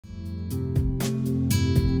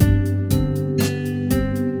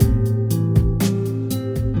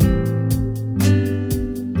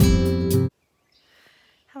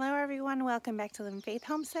welcome back to Living Faith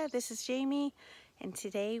Homestead. This is Jamie, and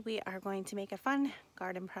today we are going to make a fun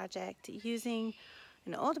garden project using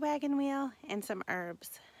an old wagon wheel and some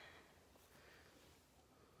herbs.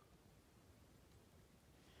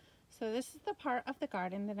 So this is the part of the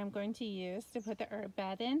garden that I'm going to use to put the herb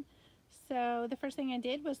bed in. So the first thing I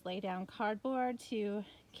did was lay down cardboard to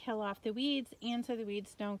kill off the weeds and so the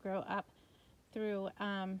weeds don't grow up through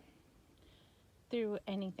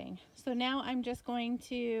anything. So now I'm just going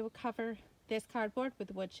to cover this cardboard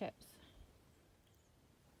with wood chips.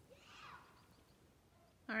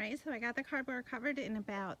 Alright, so I got the cardboard covered in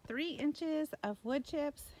about 3 inches of wood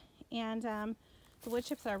chips, and the wood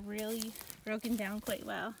chips are really broken down quite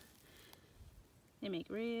well. They make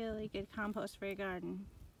really good compost for your garden.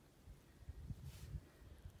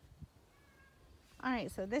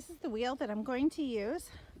 Alright, so this is the wheel that I'm going to use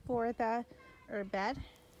for the herb bed,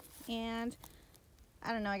 and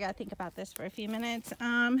I don't know, I gotta think about this for a few minutes.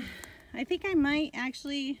 I think I might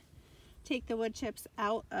actually take the wood chips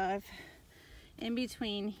out of in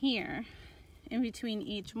between here, in between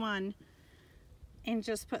each one, and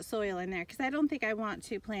just put soil in there, because I don't think I want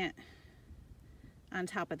to plant on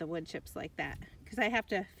top of the wood chips like that, because I have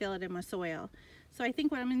to fill it in with soil. So I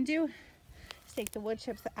think what I'm gonna do is take the wood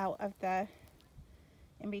chips out of the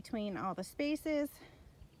in between all the spaces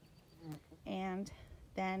and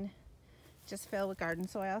then just fill with garden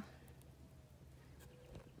soil.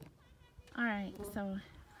 Alright, so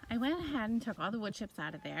I went ahead and took all the wood chips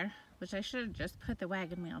out of there, which I should have just put the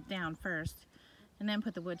wagon wheel down first and then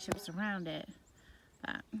put the wood chips around it.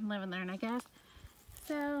 But live and learn, I guess.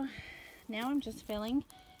 So now I'm just filling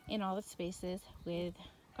in all the spaces with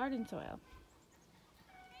garden soil.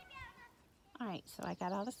 Alright, so I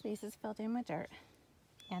got all the spaces filled in with dirt,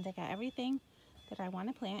 and I got everything that I want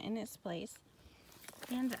to plant in its place.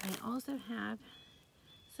 And I also have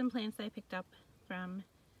some plants that I picked up from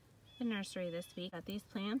the nursery this week. Got these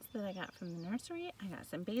plants that I got from the nursery. I got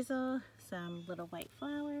some basil, some little white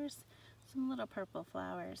flowers, some little purple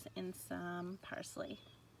flowers, and some parsley.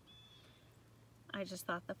 I just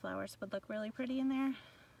thought the flowers would look really pretty in there.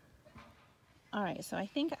 Alright, so I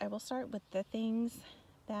think I will start with the things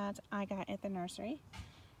that I got at the nursery,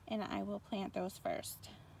 and I will plant those first.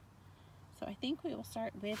 So I think we will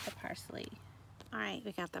start with the parsley. Alright,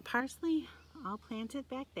 we got the parsley all planted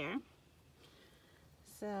back there.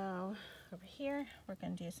 So over here, we're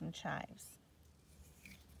going to do some chives.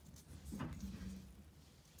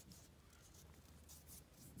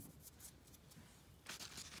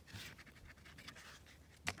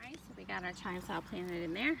 Alright, so we got our chives all planted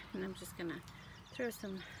in there, and I'm just going to throw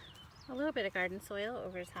a little bit of garden soil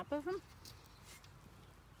over the top of them.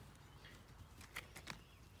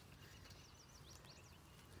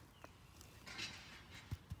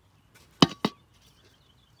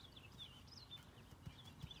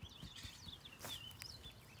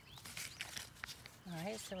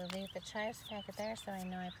 Alright, so we'll leave the chives back there so I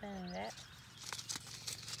know I planted it.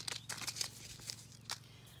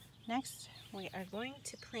 Next, we are going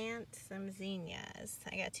to plant some zinnias.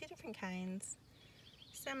 I got 2 different kinds,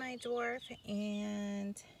 semi-dwarf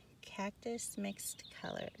and cactus mixed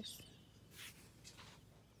colors.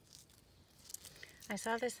 I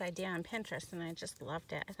saw this idea on Pinterest and I just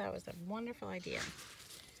loved it. I thought it was a wonderful idea.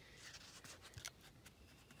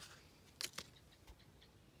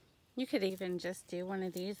 You could even just do one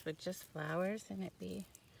of these with just flowers and it'd be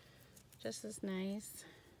just as nice.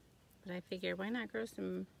 But I figure, why not grow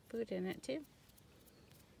some food in it too?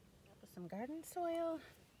 With some garden soil,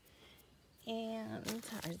 and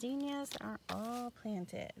our zinnias are all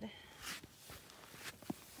planted.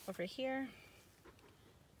 Over here,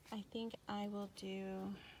 I think I will do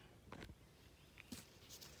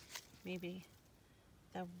maybe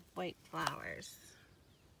the white flowers.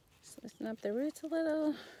 Just loosen up the roots a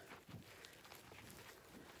little.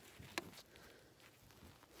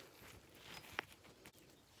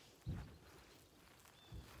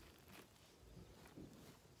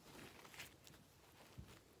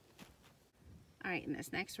 Alright, in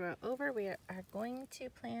this next row over, we are going to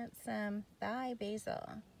plant some Thai basil.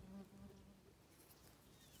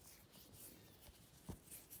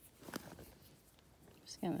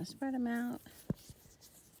 Just going to spread them out.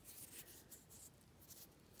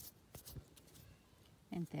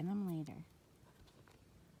 And thin them later.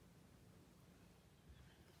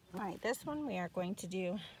 Alright, this one we are going to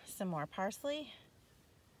do some more parsley.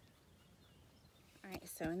 Alright,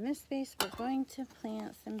 so in this space we're going to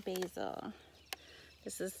plant some basil.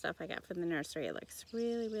 This is stuff I got from the nursery. It looks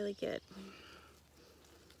really, really good.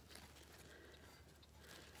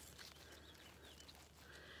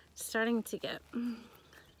 It's starting to get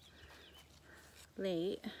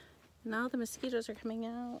late, and all the mosquitoes are coming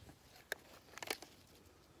out.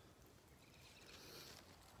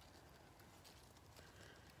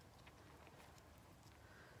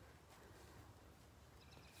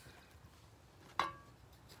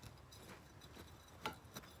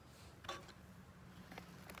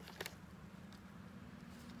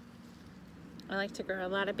 I like to grow a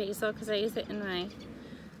lot of basil because I use it in my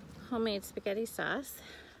homemade spaghetti sauce,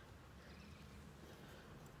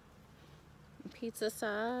 and pizza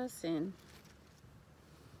sauce, and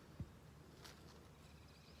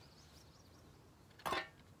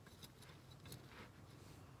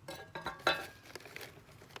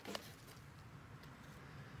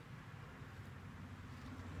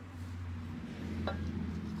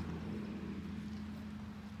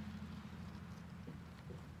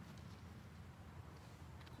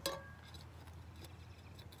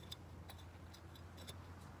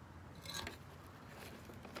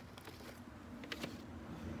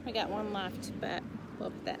I got one left, but we'll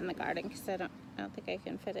put that in the garden because I don't think I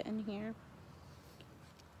can fit it in here.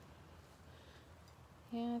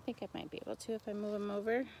 Yeah, I think I might be able to if I move them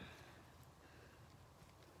over.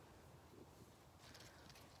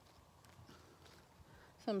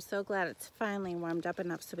 So I'm so glad it's finally warmed up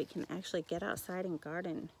enough so we can actually get outside and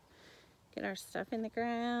garden. Get our stuff in the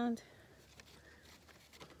ground.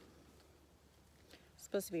 It's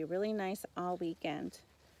supposed to be really nice all weekend.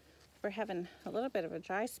 We're having a little bit of a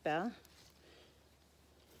dry spell.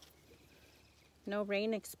 No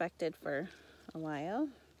rain expected for a while,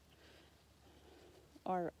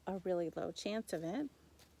 or a really low chance of it.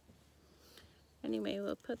 Anyway,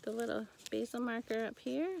 we'll put the little basil marker up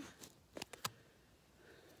here.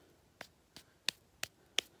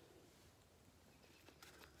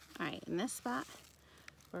 All right, in this spot,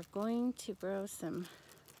 we're going to grow some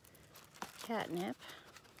catnip.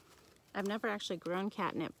 I've never actually grown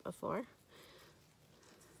catnip before.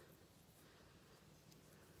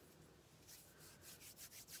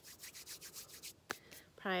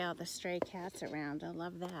 Probably all the stray cats around. I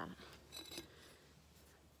love that.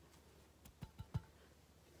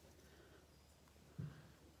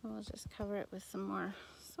 We'll just cover it with some more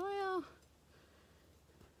soil.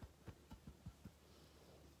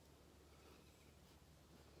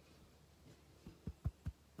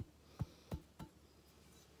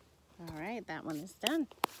 All right, that one is done.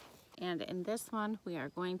 And in this one, we are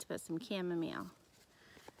going to put some chamomile.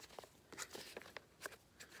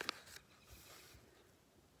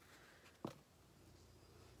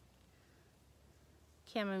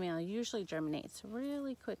 Chamomile usually germinates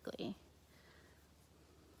really quickly.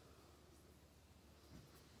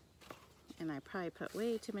 And I probably put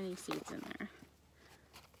way too many seeds in there.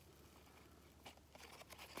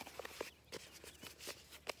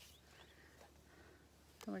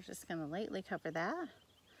 And we're just gonna lightly cover that.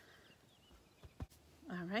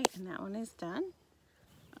 All right, and that one is done.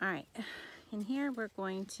 All right, in here we're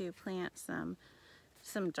going to plant some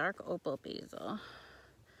dark opal basil.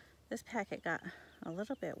 This packet got a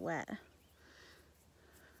little bit wet,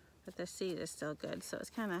 but the seed is still good, so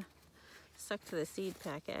it's kind of stuck to the seed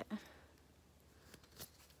packet.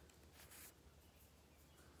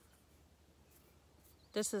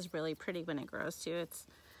 This is really pretty when it grows too. It's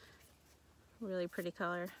really pretty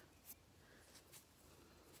color.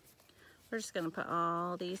 We're just gonna put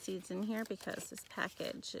all these seeds in here because this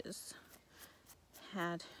package has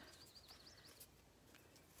had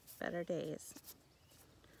better days.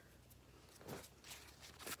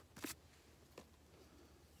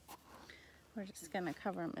 We're just gonna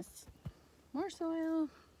cover them with more soil,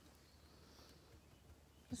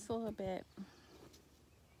 just a little bit.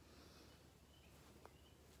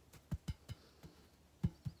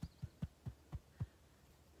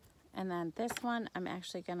 And then this one, I'm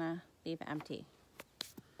actually gonna leave empty.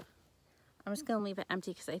 I'm just gonna leave it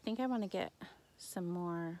empty because I think I wanna get some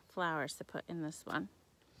more flowers to put in this one.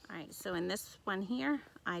 All right, so in this one here,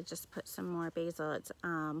 I just put some more basil. It's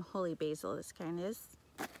holy basil, this kind is.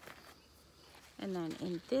 And then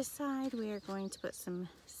in this side, we are going to put some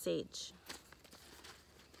sage.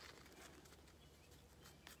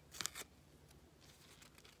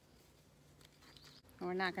 And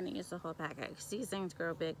we're not gonna use the whole packet because these things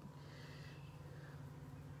grow big.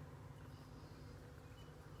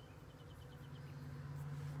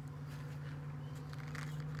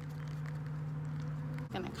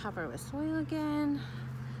 Gonna cover with soil again.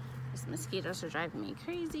 These mosquitoes are driving me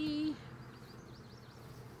crazy.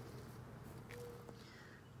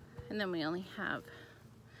 And then we only have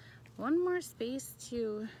one more space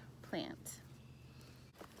to plant.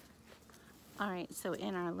 All right, so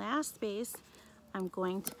in our last space, I'm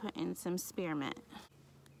going to put in some spearmint.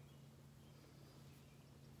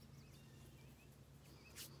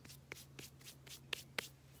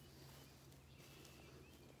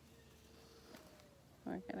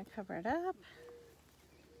 We're gonna cover it up.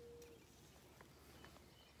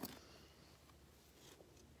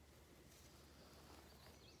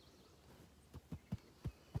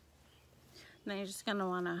 Now you're just gonna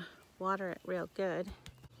wanna water it real good.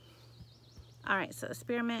 All right, so the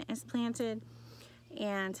spearmint is planted,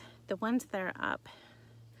 and the ones that are up,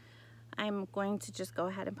 I'm going to just go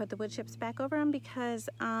ahead and put the wood chips back over them because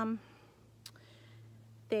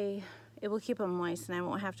it will keep them moist and I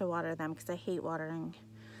won't have to water them because I hate watering.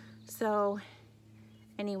 So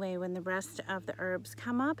anyway, when the rest of the herbs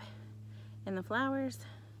come up and the flowers,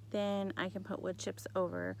 then I can put wood chips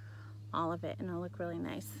over all of it and it'll look really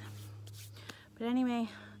nice. But anyway,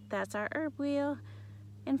 that's our herb wheel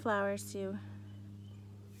and flowers too.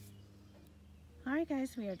 Alright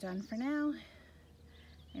guys, we are done for now.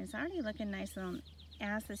 And it's already looking nice, and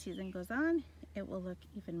as the season goes on, it will look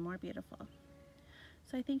even more beautiful.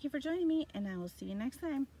 So I thank you for joining me, and I will see you next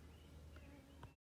time.